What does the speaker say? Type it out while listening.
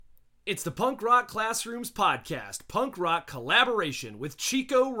It's the Punk Rock Classrooms podcast, punk rock collaboration with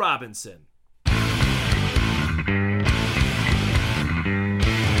Chico Robinson.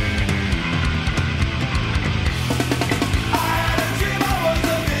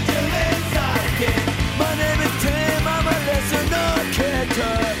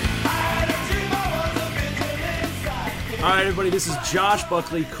 All right, everybody, this is Josh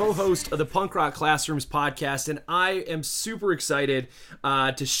Buckley, co-host of the Punk Rock Classrooms podcast, and I am super excited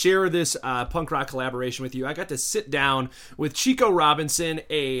to share this punk rock collaboration with you. I got to sit down with Chico Robinson,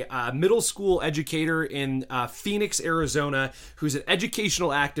 a middle school educator in Phoenix, Arizona, who's an educational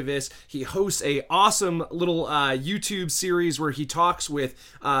activist. He hosts a awesome little YouTube series where he talks with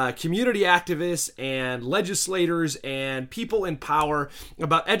community activists and legislators and people in power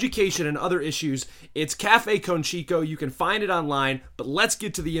about education and other issues. It's Cafe Con Chico. You can find it online, but let's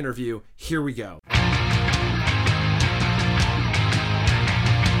get to the interview. Here we go.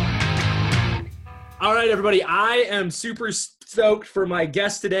 All right, everybody, I am super stoked for my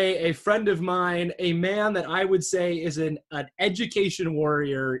guest today, a friend of mine, a man that I would say is an education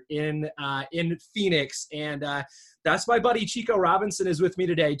warrior in Phoenix, and that's my buddy Chico Robinson is with me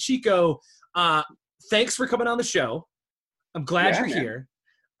today. Chico, thanks for coming on the show. I'm glad you're here.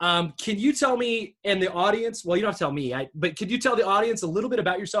 Can you tell me and the audience, well, you don't have to tell me, but could you tell the audience a little bit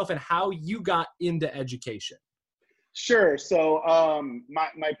about yourself and how you got into education? Sure. So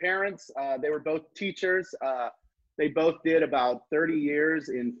my parents, they were both teachers. They both did about 30 years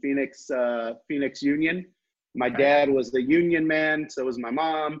in Phoenix Union. My dad was the union man, so was my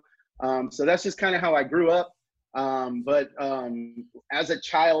mom. So that's just kind of how I grew up. But as a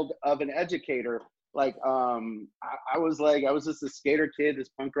child of an educator, I was just a skater kid, this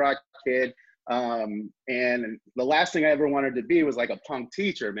punk rock kid. And the last thing I ever wanted to be was like a punk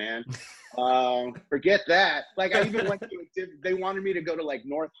teacher, man. Forget that. Like I even they wanted me to go to like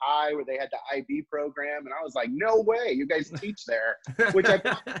North High where they had the IB program. And I was like, no way, you guys teach there, which I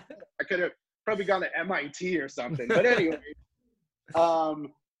could have probably gone to MIT or something. But anyway, as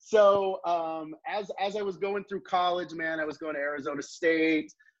I was going through college, man, I was going to Arizona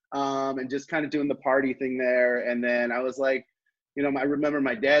State. And just kind of doing the party thing there. And then I was like, I remember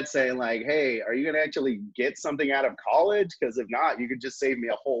my dad saying like, hey, are you going to actually get something out of college? Because if not, you could just save me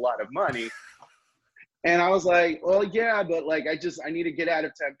a whole lot of money. And I was like, well, yeah, but like, I need to get out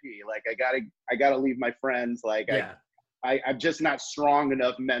of Tempe. Like, I gotta leave my friends. Like, yeah. I'm just not strong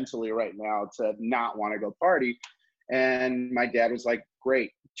enough mentally right now to not want to go party. And my dad was like,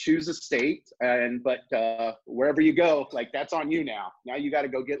 great. Choose a state, but wherever you go, like that's on you now. Now you got to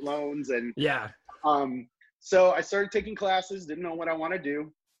go get loans and yeah. So I started taking classes. Didn't know what I want to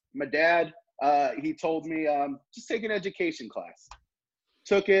do. My dad, he told me just take an education class.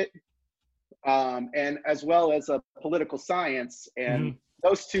 Took it, and as well as a political science, and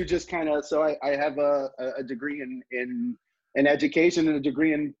those two just kind of. So I have a degree in education and a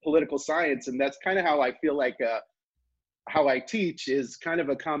degree in political science, and that's kind of how I feel like. How I teach is kind of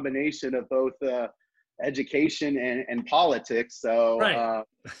a combination of both education and politics. So, right.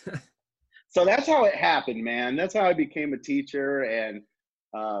 So that's how it happened, man. That's how I became a teacher and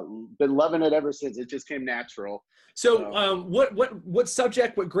been loving it ever since. It just came natural. So, what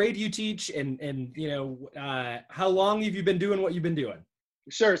subject, what grade do you teach, and how long have you been doing what you've been doing?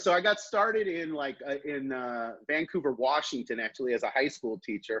 Sure. So I got started in Vancouver, Washington, actually, as a high school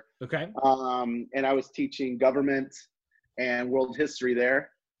teacher. Okay. And I was teaching government and world history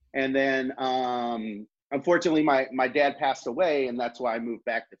there. And then, unfortunately, my dad passed away, and that's why I moved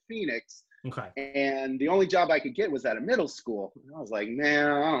back to Phoenix. Okay. And the only job I could get was at a middle school. And I was like, man,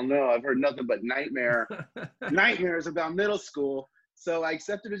 I don't know. I've heard nothing but nightmares about middle school. So I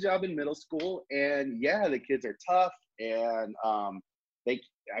accepted a job in middle school, and yeah, the kids are tough, and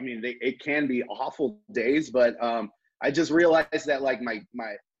it can be awful days, but I just realized that like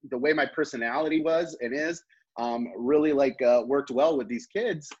the way my personality was and is really worked well with these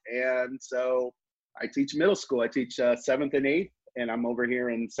kids. And so I teach middle school. I teach 7th and 8th, and I'm over here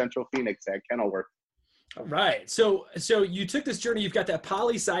in Central Phoenix at Kenilworth. All right. So you took this journey. You've got that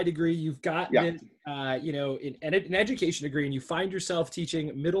poli-sci degree. You've got an education degree, and you find yourself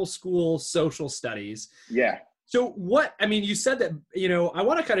teaching middle school social studies. Yeah. So you said that, I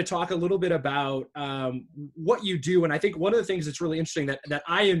want to kind of talk a little bit about what you do. And I think one of the things that's really interesting that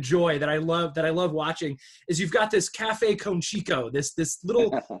I enjoy, that I love watching is you've got this Cafe Con Chico, this little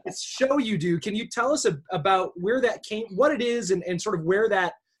this show you do. Can you tell us about where that came, what it is, and sort of where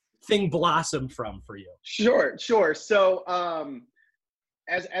that thing blossomed from for you? Sure. So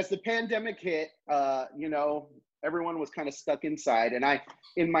as the pandemic hit, everyone was kind of stuck inside. And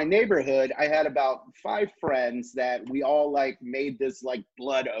in my neighborhood, I had about 5 friends that we all like made this like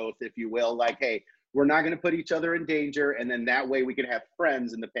blood oath, if you will, like, hey, we're not going to put each other in danger. And then that way we can have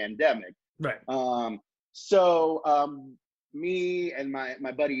friends in the pandemic. Right. Me and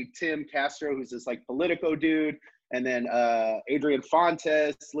my buddy Tim Castro, who's this like Politico dude, and then Adrian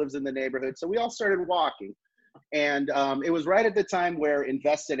Fontes lives in the neighborhood. So we all started walking. And it was right at the time where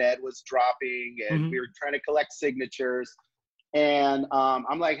InvestedEd was dropping, and we were trying to collect signatures. And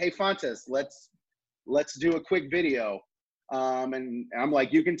I'm like, hey, Fontes, let's do a quick video. And I'm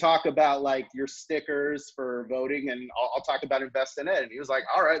like, you can talk about like your stickers for voting, and I'll talk about InvestedEd. And he was like,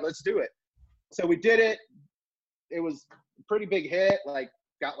 all right, let's do it. So we did it. It was a pretty big hit, like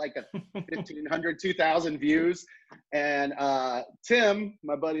got like a 1,500, 2,000 views. And Tim,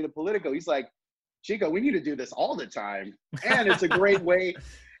 my buddy, the Politico, he's like, Chico, we need to do this all the time. And it's a great way.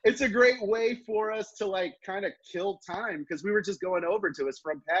 It's a great way for us to like kind of kill time, because we were just going over to his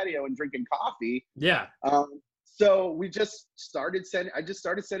front patio and drinking coffee. Yeah. So we just started I just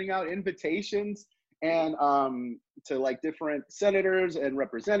started sending out invitations and to like different senators and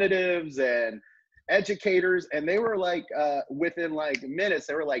representatives and educators. And they were like, within like minutes,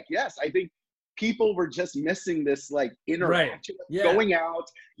 they were like, yes, I think people were just missing this like interaction, going out,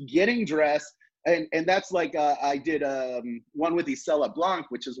 getting dressed. And that's like, I did one with Isela Blanc,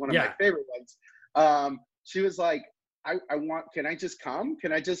 which is one of my favorite ones. She was like, can I just come?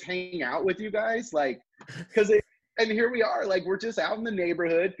 Can I just hang out with you guys? Like, and here we are, like, we're just out in the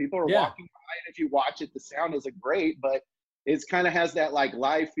neighborhood. People are walking by, and if you watch it, the sound isn't great, but it's kind of has that like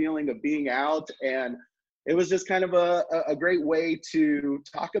live feeling of being out. And it was just kind of a great way to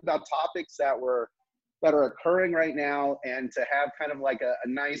talk about topics that are occurring right now, and to have kind of like a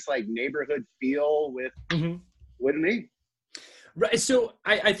nice like neighborhood feel with me. Right. So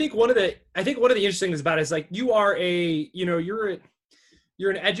I think one of the interesting things about it is like, you are you're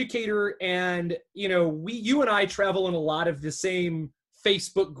an educator, and you and I travel in a lot of the same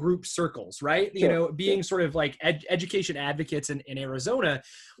Facebook group circles, right? Sure. Being sort of like education advocates in Arizona.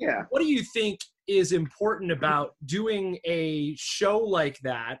 Yeah. What do you think is important about doing a show like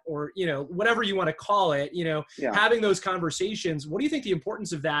that, or, whatever you want to call it, having those conversations? What do you think the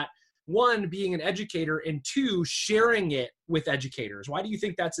importance of that, one, being an educator, and two, sharing it with educators? Why do you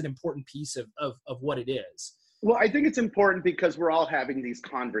think that's an important piece of what it is? Well, I think it's important because we're all having these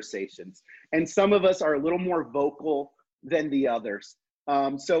conversations, and some of us are a little more vocal than the others.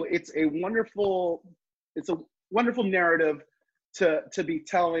 So it's a wonderful narrative to be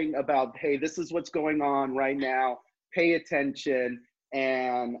telling about, hey, this is what's going on right now, pay attention.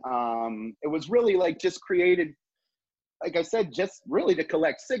 And it was really like just created, like I said, just really to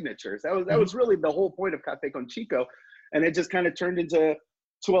collect signatures. That was really the whole point of Cafe con Chico. And it just kind of turned into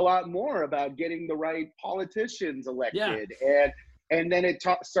a lot more about getting the right politicians elected. And then it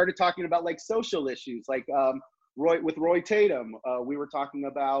started talking about like social issues, like Roy Tatum. We were talking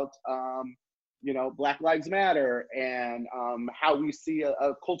about Black Lives Matter, and how we see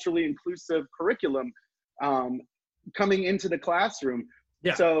a culturally inclusive curriculum coming into the classroom.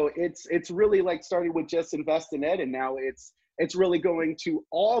 Yeah. So it's really like starting with just InvestedEd, and now it's really going to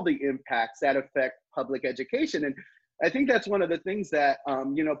all the impacts that affect public education. And I think that's one of the things that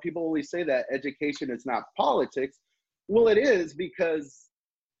people always say, that education is not politics. Well, it is, because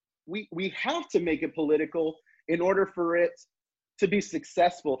we have to make it political in order for it to be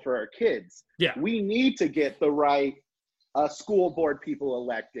successful for our kids. Yeah. We need to get the right school board people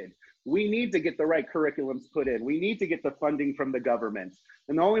elected. We need to get the right curriculums put in. We need to get the funding from the government.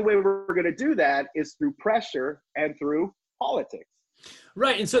 And the only way we're going to do that is through pressure and through politics.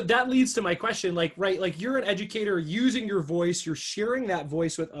 Right. And so that leads to my question, like you're an educator using your voice, you're sharing that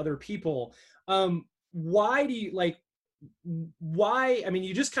voice with other people. Why do you I mean,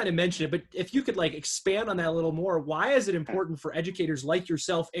 you just kind of mentioned it, but if you could like expand on that a little more, why is it important for educators like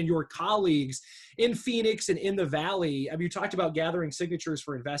yourself and your colleagues in Phoenix and in the Valley? I mean, you talked about gathering signatures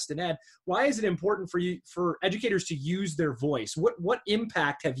for InvestedEd. Why is it important for educators to use their voice? What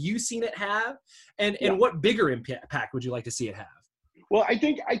impact have you seen it have? And what bigger impact would you like to see it have? Well, I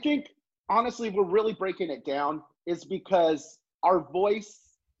think honestly, we're really breaking it down is because our voice,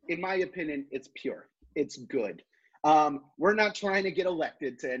 in my opinion, it's pure. It's good. We're not trying to get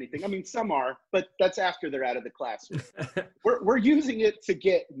elected to anything. I mean, some are, but that's after they're out of the classroom. We're using it to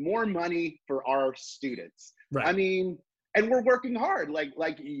get more money for our students. Right. I mean, and we're working hard. Like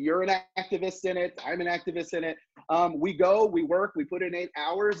you're an activist in it. I'm an activist in it. We go, we work, we put in 8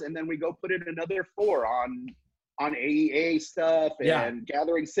 hours, and then we go put in another 4 on AEA stuff and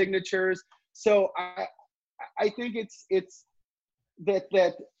gathering signatures. So I think it's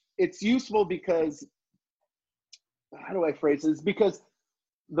that it's useful because how do I phrase this? Because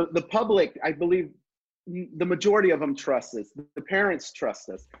the public, I believe, the majority of them trust us. The parents trust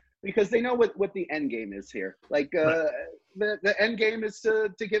us because they know what the end game is here. Like the end game is to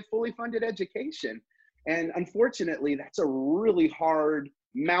get fully funded education, and unfortunately, that's a really hard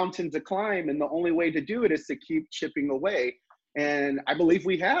mountain to climb. And the only way to do it is to keep chipping away. And I believe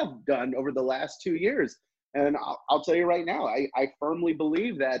we have done over the last 2 years. And I'll tell you right now, I firmly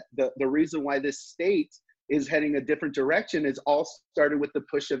believe that the reason why this state is heading a different direction is all started with the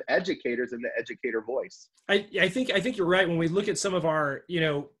push of educators and the educator voice. I think you're right. When we look at some of our,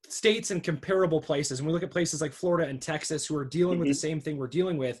 states and comparable places, and we look at places like Florida and Texas who are dealing with the same thing we're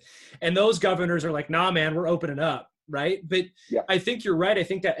dealing with, and those governors are like, nah, man, we're opening up. Right. But yeah. I think you're right. I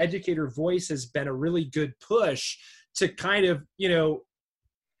think that educator voice has been a really good push to kind of,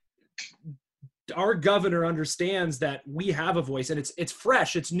 our governor understands that we have a voice, and it's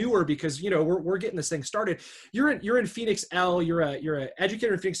fresh, it's newer because we're getting this thing started. You're in Phoenix L. You're a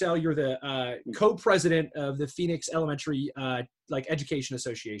educator in Phoenix L. You're the co-president of the Phoenix Elementary Education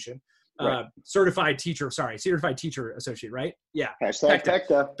Association, right. Certified teacher associate, right? Yeah.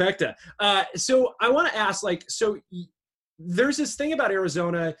 PECTA. So I want to ask, so there's this thing about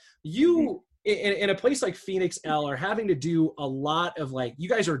Arizona. You. In a place like Phoenix L are having to do a lot of you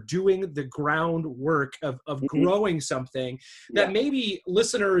guys are doing the groundwork of growing something that maybe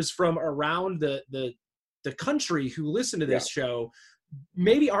listeners from around the country who listen to this show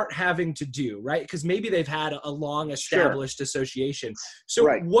maybe aren't having to do, right? Because maybe they've had a long established association. So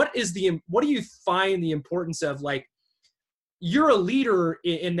what do you find the importance of you're a leader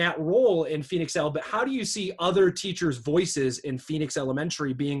in that role in Phoenix L, but how do you see other teachers' voices in Phoenix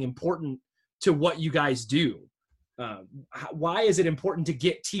Elementary being important to what you guys do? Why is it important to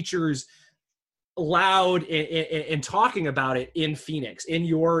get teachers loud in talking about it in Phoenix, in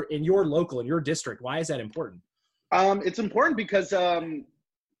your local, in your district? Why is that important? It's important because power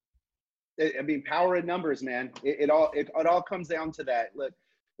in numbers, man. It all comes down to that. Look,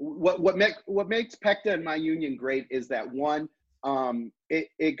 what makes PECTA and my union great is that one,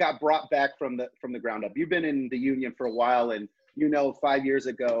 it got brought back from the ground up. You've been in the union for a while, and 5 years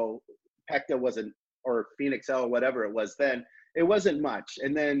ago, PECTA wasn't, or Phoenix L, or whatever it was then, it wasn't much.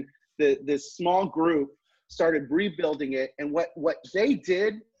 And then this small group started rebuilding it. And what they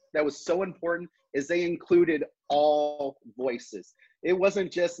did that was so important is they included all voices. It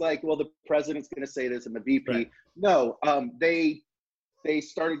wasn't just the president's going to say this and the VP. Right. No, they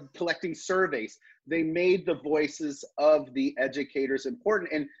started collecting surveys. They made the voices of the educators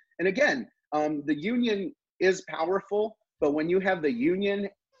important. And again, the union is powerful, but when you have the union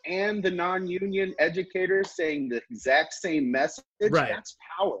and the non-union educators saying the exact same message, that's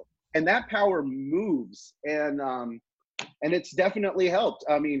power. And that power moves. And it's definitely helped.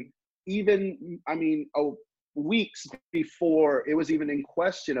 Weeks before it was even in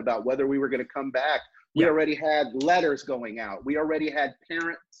question about whether we were going to come back, we already had letters going out. We already had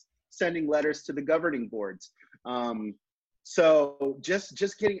parents sending letters to the governing boards. So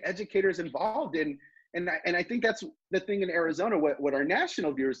just getting educators involved in. And I think that's the thing in Arizona. What our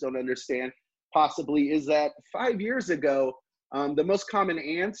national viewers don't understand possibly is that 5 years ago, the most common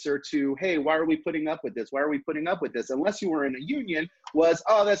answer to, hey, why are we putting up with this? Why are we putting up with this? Unless you were in a union was,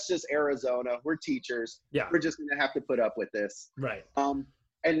 oh, that's just Arizona. We're teachers. Yeah. We're just going to have to put up with this. Right.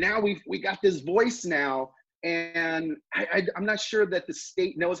 And now we got this voice now. And I'm not sure that the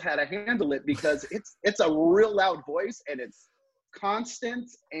state knows how to handle it because it's a real loud voice and it's constant.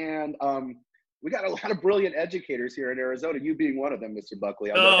 And we got a lot of brilliant educators here in Arizona, you being one of them, Mr.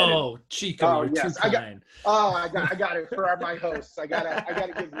 Buckley. Oh, Chico, you're too kind. I got it for my hosts. I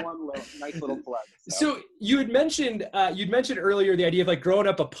gotta give one nice little plug. So you had mentioned earlier the idea of growing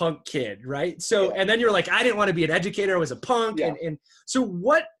up a punk kid, right? So and then you're like, I didn't want to be an educator, I was a punk. Yeah. And so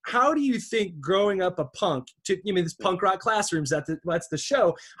how do you think growing up a punk this Punk Rock Classrooms, that's the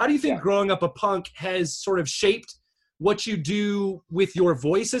show. How do you think growing up a punk has sort of shaped what you do with your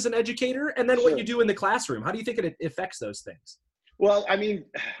voice as an educator, and then what you do in the classroom? How do you think it affects those things? Well,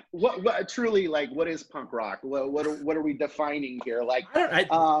 what truly, what is punk rock? What are we defining here?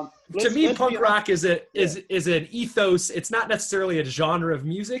 To me, punk rock is an ethos. It's not necessarily a genre of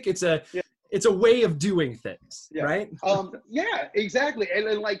music. It's a way of doing things, right? Yeah, exactly. And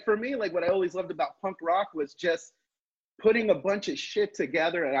for me, what I always loved about punk rock was just putting a bunch of shit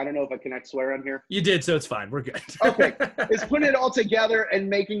together, and I don't know if I can swear on here. You did, so it's fine. We're good. Okay. It's putting it all together and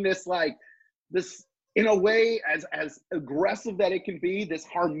making this this in a way as aggressive that it can be, this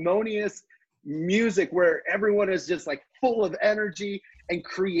harmonious music where everyone is just full of energy and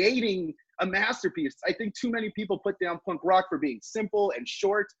creating a masterpiece. I think too many people put down punk rock for being simple and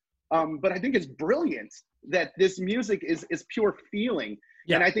short, but I think it's brilliant. that this music is pure feeling.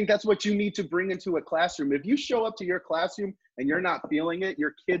 Yeah. And I think that's what you need to bring into a classroom. If you show up to your classroom and you're not feeling it,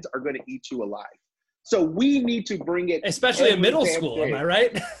 your kids are going to eat you alive. So we need to bring it, especially in middle school. Day. Am I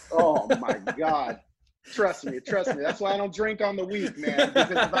right? Oh my God. Trust me. That's why I don't drink on the week, man. Because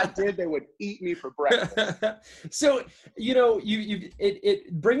if I did, they would eat me for breakfast. So, you know,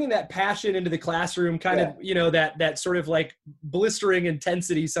 it bringing that passion into the classroom, kind of, you know, that sort of like blistering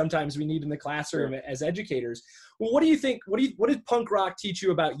intensity sometimes we need in the classroom as educators. Well, what do you think? What did punk rock teach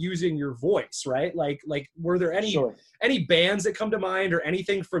you about using your voice? Right? Like, were there any bands that come to mind, or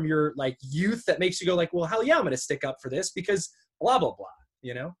anything from your like youth that makes you go like, well, hell yeah, I'm going to stick up for this because blah blah blah.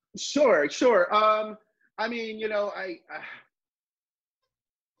 You know? Sure. I mean, you know, I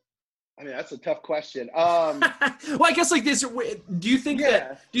mean, that's a tough question. Well, I guess like this, do you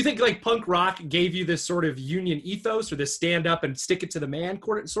think like punk rock gave you this sort of union ethos, or this stand up and stick it to the man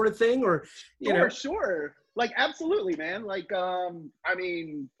sort of thing? Or, you know? Sure. Like, absolutely, man. Like, I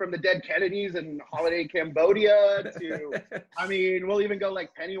mean, from the Dead Kennedys and Holiday Cambodia to, I mean, we'll even go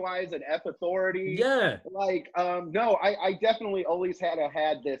like Pennywise and F Authority. Yeah. Like, no, I definitely always had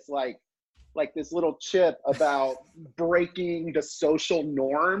this like this little chip about breaking the social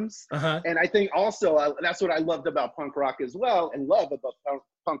norms. And I think also that's what I loved about punk rock as well, and love about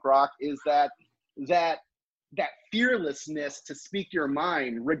punk rock is that fearlessness to speak your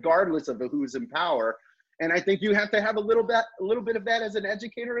mind regardless of who's in power. And I think you have to have a little bit of that as an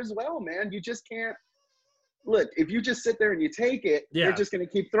educator as well, man. You just can't look, if you just sit there and you take it, you're just going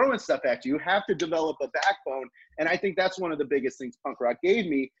to keep throwing stuff at you. You have to develop a backbone. And I think that's one of the biggest things punk rock gave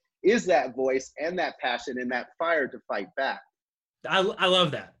me, is that voice and that passion and that fire to fight back. I love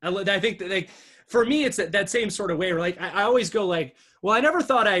that. I think that, like, for me, it's that same sort of way where, like, I always go like, well, I never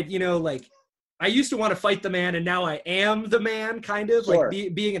thought I'd, you know, like, I used to want to fight the man and now I am the man, kind of like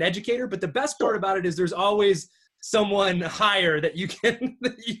being an educator. But the best part about it is there's always someone higher that you can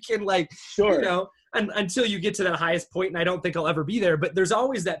like, you know, until you get to that highest point. And I don't think I'll ever be there, but there's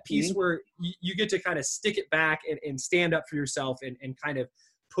always that piece where you get to kind of stick it back and stand up for yourself and kind of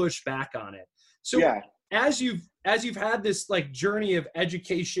push back on it. So as you've had this like journey of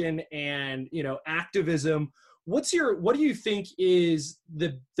education and, you know, activism, what do you think is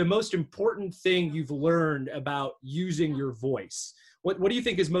the most important thing you've learned about using your voice? What do you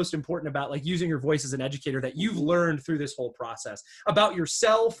think is most important about like using your voice as an educator that you've learned through this whole process about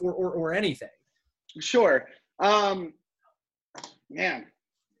yourself or anything? Sure. Man,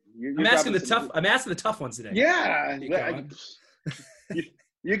 I'm asking the tough ones today. Yeah.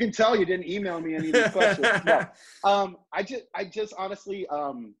 You can tell you didn't email me any of these questions. No. I just honestly,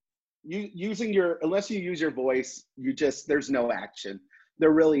 unless you use your voice, there's no action.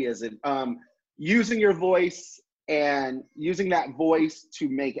 There really isn't. Using your voice and using that voice to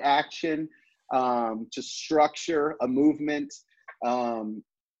make action, to structure a movement,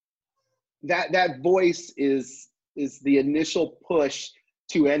 that voice is the initial push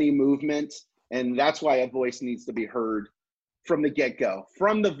to any movement. And that's why a voice needs to be heard from the get-go.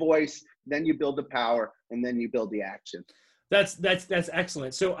 From the voice, then you build the power, and then you build the action. That's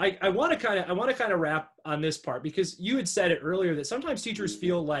excellent. So I want to kind of wrap on this part, because you had said it earlier that sometimes teachers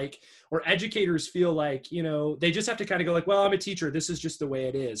feel like, or educators feel like, you know, they just have to kind of go like, well, I'm a teacher. This is just the way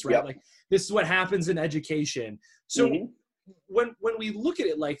it is, right? Like, this is what happens in education. So when we look at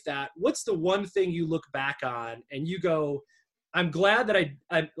it like that, what's the one thing you look back on and you go, I'm glad that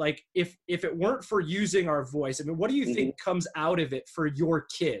I like, if it weren't for using our voice, I mean, what do you think comes out of it for your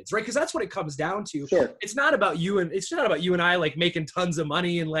kids, right? Because that's what it comes down to. It's not about you and I like making tons of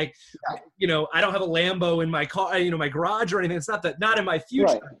money and like, you know, I don't have a Lambo in my car, you know, my garage or anything. It's not in my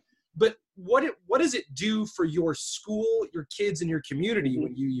future. But what does it do for your school, your kids, and your community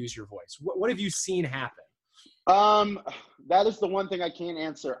when you use your voice? What have you seen happen? That is the one thing I can't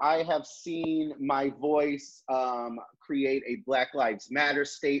answer. I have seen my voice create a Black Lives Matter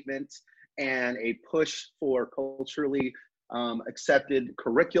statement and a push for culturally accepted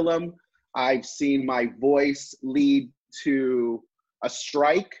curriculum. I've seen my voice lead to a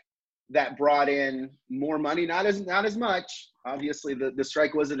strike that brought in more money, not as much. Obviously, the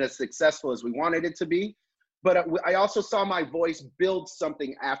strike wasn't as successful as we wanted it to be, but I also saw my voice build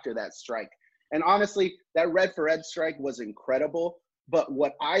something after that strike. And honestly, that Red for Ed strike was incredible. But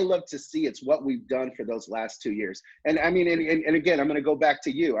what I love to see, it's what we've done for those last 2 years. And I mean, and again, I'm going to go back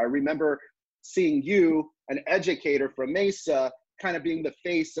to you. I remember seeing you, an educator from Mesa, kind of being the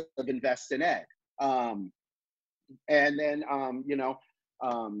face of Invest in Ed. And then, you know,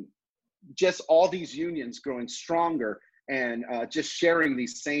 just all these unions growing stronger and just sharing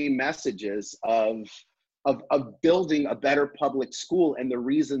these same messages of building a better public school and the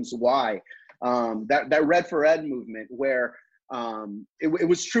reasons why. that Red for Ed movement, where it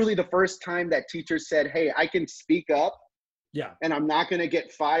was truly the first time that teachers said, hey, I can speak up, and I'm not going to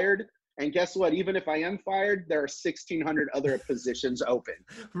get fired. And guess what? Even if I am fired, there are 1,600 other positions open.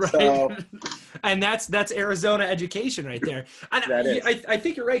 Right. So, and that's Arizona education right there. And I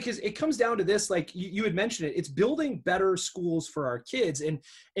think you're right, because it comes down to this, like you had mentioned it, it's building better schools for our kids and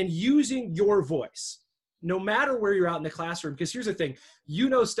using your voice, no matter where you're out in the classroom. Because here's the thing,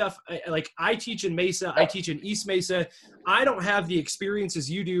 stuff like I teach in Mesa, I teach in East Mesa. I don't have the experiences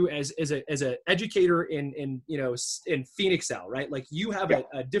you do as a educator in Phoenix, right? Like you have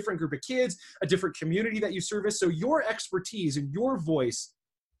a different group of kids, a different community that you service. So your expertise and your voice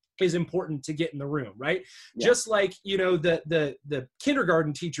is important to get in the room, right? Yeah. Just like, the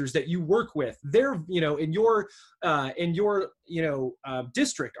kindergarten teachers that you work with, they're, in your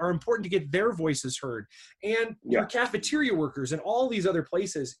district are important to get their voices heard. And your cafeteria workers and all these other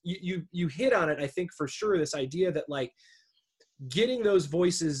places, you hit on it, I think, for sure, this idea that like getting those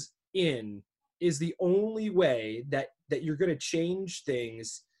voices in is the only way that you're going to change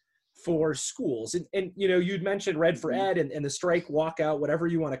things for schools. And you'd mentioned Red for Ed and the strike, walkout, whatever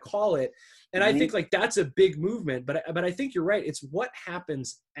you want to call it. And I think like that's a big movement, but I think you're right. It's what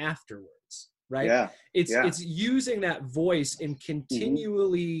happens afterwards, right? Yeah. It's using that voice and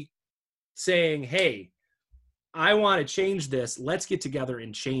continually saying, hey, I want to change this. Let's get together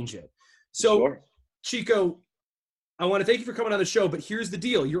and change it. So Chico, I want to thank you for coming on the show, but here's the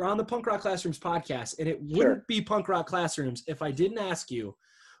deal. You're on the Punk Rock Classrooms podcast, and it wouldn't be Punk Rock Classrooms if I didn't ask you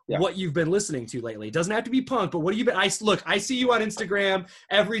what you've been listening to lately. It doesn't have to be punk, but what have you been? I see you on Instagram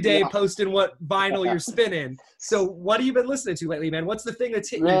every day posting what vinyl you're spinning. So what have you been listening to lately, man? What's the thing that's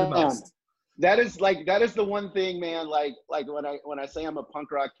hitting you the most? That is the one thing, man. Like when I say I'm a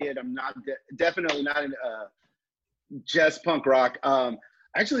punk rock kid, I'm not definitely not just punk rock.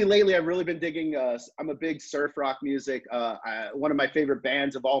 Actually, lately I've really been digging. I'm a big surf rock music. One of my favorite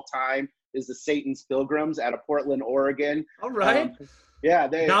bands of all time is the Satan's Pilgrims out of Portland, Oregon. All right. Yeah,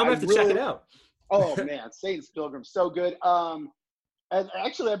 now I'm gonna have to check it out. Oh man, Satan's Pilgrim, so good. And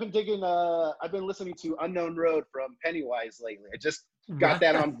actually, I've been listening to Unknown Road from Pennywise lately. I just got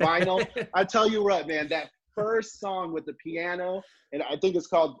that on vinyl. I tell you what, man, that first song with the piano, and I think it's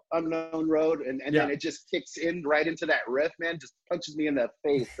called Unknown Road, and then it just kicks in right into that riff, man, just punches me in the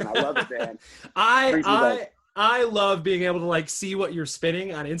face, and I love it, man. I love being able to like see what you're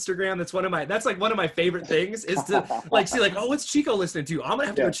spinning on Instagram. That's one of my favorite things is to like see like, oh, what's Chico listening to? I'm gonna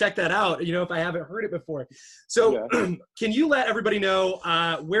have to go check that out, if I haven't heard it before. So can you let everybody know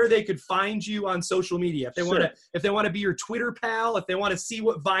where they could find you on social media? If they want to be your Twitter pal, if they want to see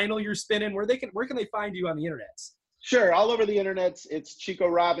what vinyl you're spinning, where can they find you on the internet? Sure, all over the internet, it's Chico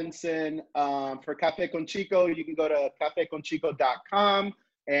Robinson. For Cafe Con Chico, you can go to cafeconchico.com.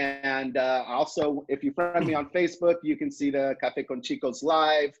 And also, if you friend me on Facebook, you can see the Cafe Con Chicos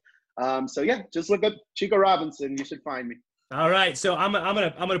live. So yeah, just look up Chico Robinson. You should find me. All right, so I'm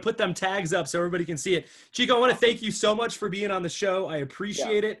gonna put them tags up so everybody can see it. Chico, I want to thank you so much for being on the show. I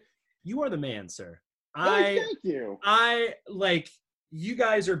appreciate it. You are the man, sir. Thank you. You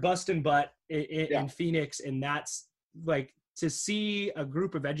guys are busting butt in Phoenix, and that's like to see a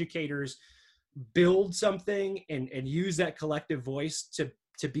group of educators build something and use that collective voice to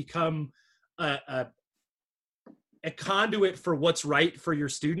become a conduit for what's right for your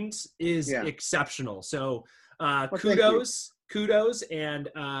students is exceptional. So kudos. And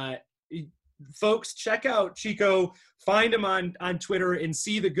folks, check out Chico, find him on Twitter and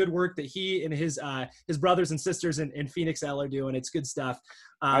see the good work that he and his brothers and sisters in Phoenix L are doing. It's good stuff.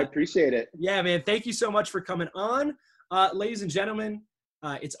 I appreciate it. Yeah, man. Thank you so much for coming on. Ladies and gentlemen,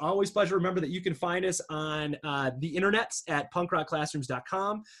 it's always a pleasure. Remember that you can find us on the internets at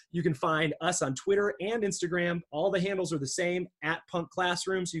punkrockclassrooms.com. You can find us on Twitter and Instagram. All the handles are the same, at Punk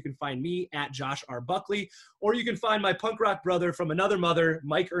Classrooms. You can find me at Josh R. Buckley, or you can find my punk rock brother from another mother,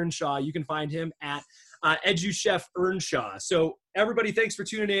 Mike Earnshaw. You can find him at EduChef Earnshaw. So everybody, thanks for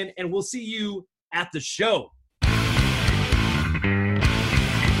tuning in, and we'll see you at the show.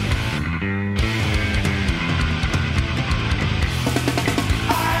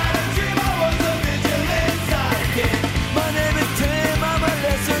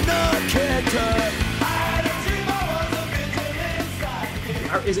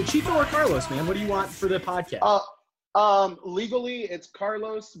 Is it Chico or Carlos, man? What do you want for the podcast? Legally, it's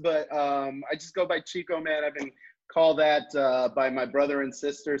Carlos, but I just go by Chico, man. I've been called that by my brother and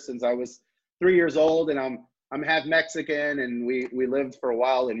sister since I was 3 years old, and I'm half Mexican, and we lived for a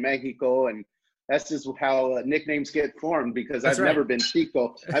while in Mexico, and that's just how nicknames get formed because I've never been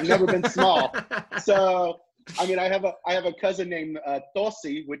Chico. I've never been small. So I mean, I have a cousin named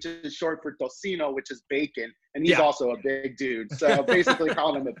Tosi, which is short for tocino, which is bacon, and he's also a big dude. So basically,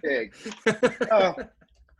 calling him a pig.